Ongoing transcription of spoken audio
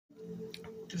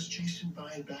Does Jason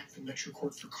buying back the Metro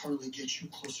Court for Carly get you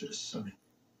closer to Sonny?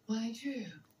 Why, Drew?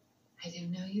 I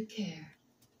didn't know you cared.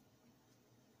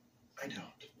 I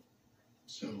don't.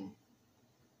 So,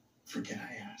 forget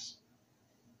I asked.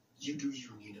 You do you,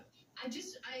 Nina.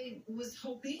 I was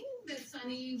hoping that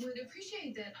Sonny would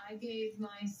appreciate that I gave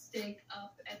my stake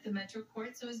up at the Metro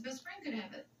Court so his best friend could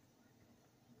have it.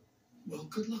 Well,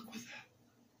 good luck with that.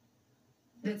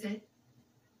 That's it?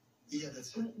 Yeah,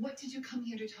 that's it. What did you come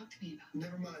here to talk to me about?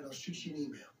 Never mind, I'll shoot you an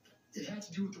email. It had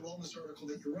to do with the wellness article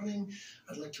that you're running.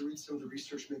 I'd like to read some of the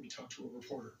research, maybe talk to a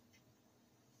reporter.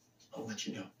 I'll let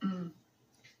you know.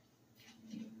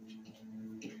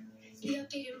 The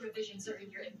updated revisions are in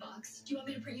your inbox. Do you want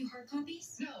me to print you hard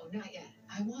copies? No, not yet.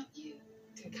 I want you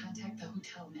to contact the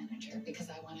hotel manager because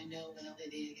I want to know when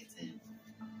Olivia gets in.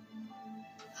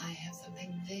 I have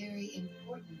something very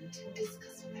important to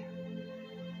discuss with her.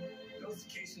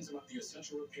 Notifications about the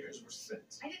essential repairs were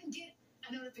sent. I didn't get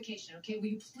a notification, okay? Will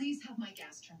you please have my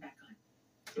gas turned back on?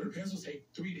 The repairs will take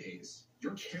 3 days.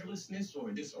 Your carelessness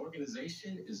or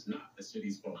disorganization is not the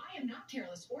city's fault. I am not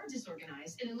careless or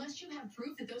disorganized, and unless you have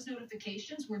proof that those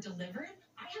notifications were delivered,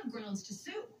 I have grounds to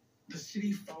sue. The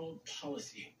city followed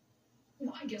policy.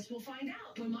 Well, I guess we'll find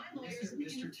out when my lawyers...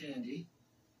 Mr. Tandy,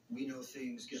 we know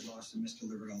things get lost and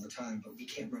misdelivered all the time, but we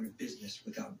can't run a business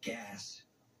without gas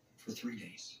for 3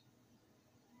 days.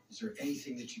 Is there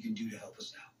anything that you can do to help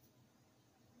us out?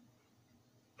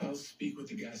 I'll speak with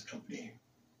the gas company.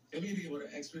 They may be able to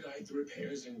expedite the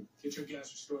repairs and get your gas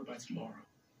restored by tomorrow.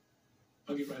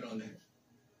 I'll get right on that.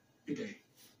 Good day.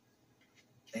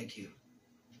 Thank you.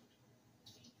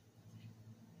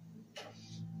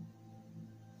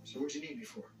 So what'd you need me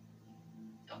for?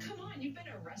 Oh, come on. You've been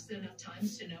arrested enough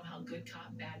times to know how good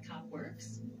cop, bad cop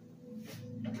works.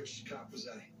 Which cop was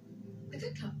I? The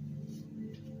good cop.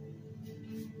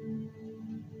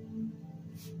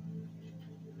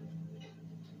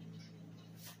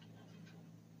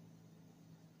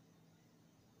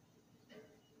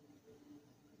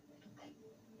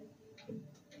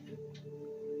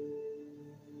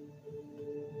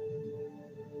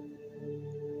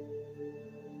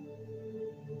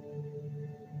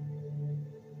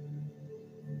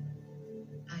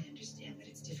 I understand that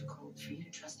it's difficult for you to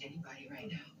trust anybody right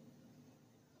now.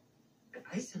 But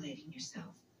isolating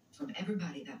yourself from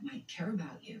everybody that might care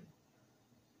about you,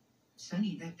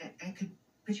 Sonny, that could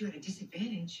put you at a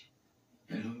disadvantage.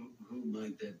 And who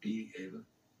might that be, Ava?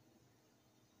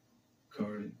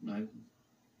 Carly, Michael?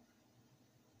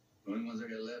 The only ones I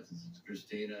got left is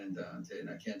Christina and Dante, and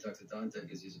I can't talk to Dante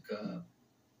because he's a cop.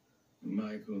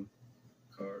 Michael,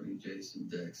 Carly, Jason,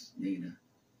 Dex, Nina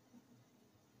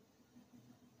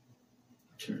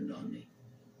turned on me.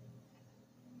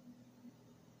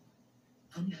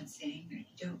 I'm not saying that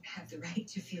you don't have the right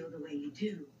to feel the way you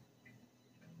do.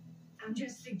 I'm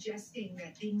just suggesting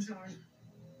that things aren't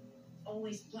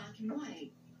always black and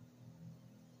white.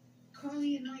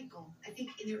 Carly and Michael, I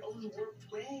think in their own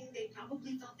warped way, they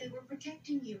probably thought they were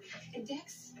protecting you. And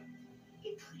Dex,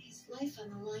 he put his life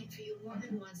on the line for you more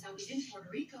than once. I was in Puerto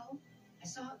Rico. I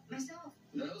saw it myself.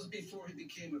 That was before he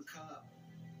became a cop.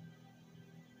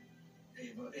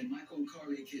 Ava, and Michael and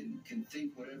Carly can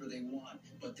think whatever they want,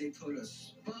 but they put a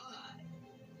spy.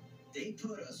 They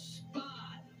put a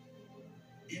spy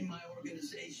in my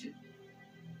organization.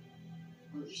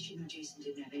 Well, at least you know Jason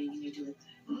didn't have anything to do with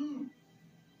that.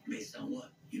 Based on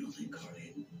what? You don't think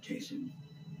Carly and Jason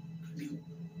could be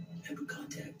have a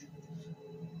contact?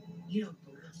 You don't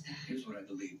believe that. Here's what I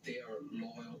believe. They are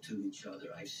loyal to each other.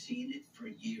 I've seen it for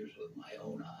years with my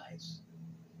own eyes.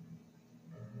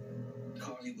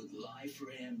 Carly would lie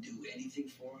for him, do anything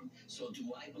for him. So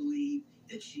do I believe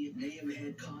that she may have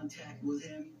had contact with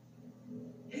him?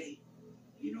 Hey,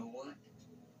 you know what?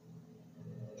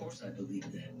 Of course I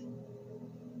believe that.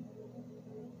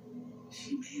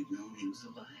 She may have known he was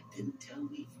alive, didn't tell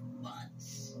me for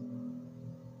months,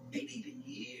 maybe even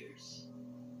years.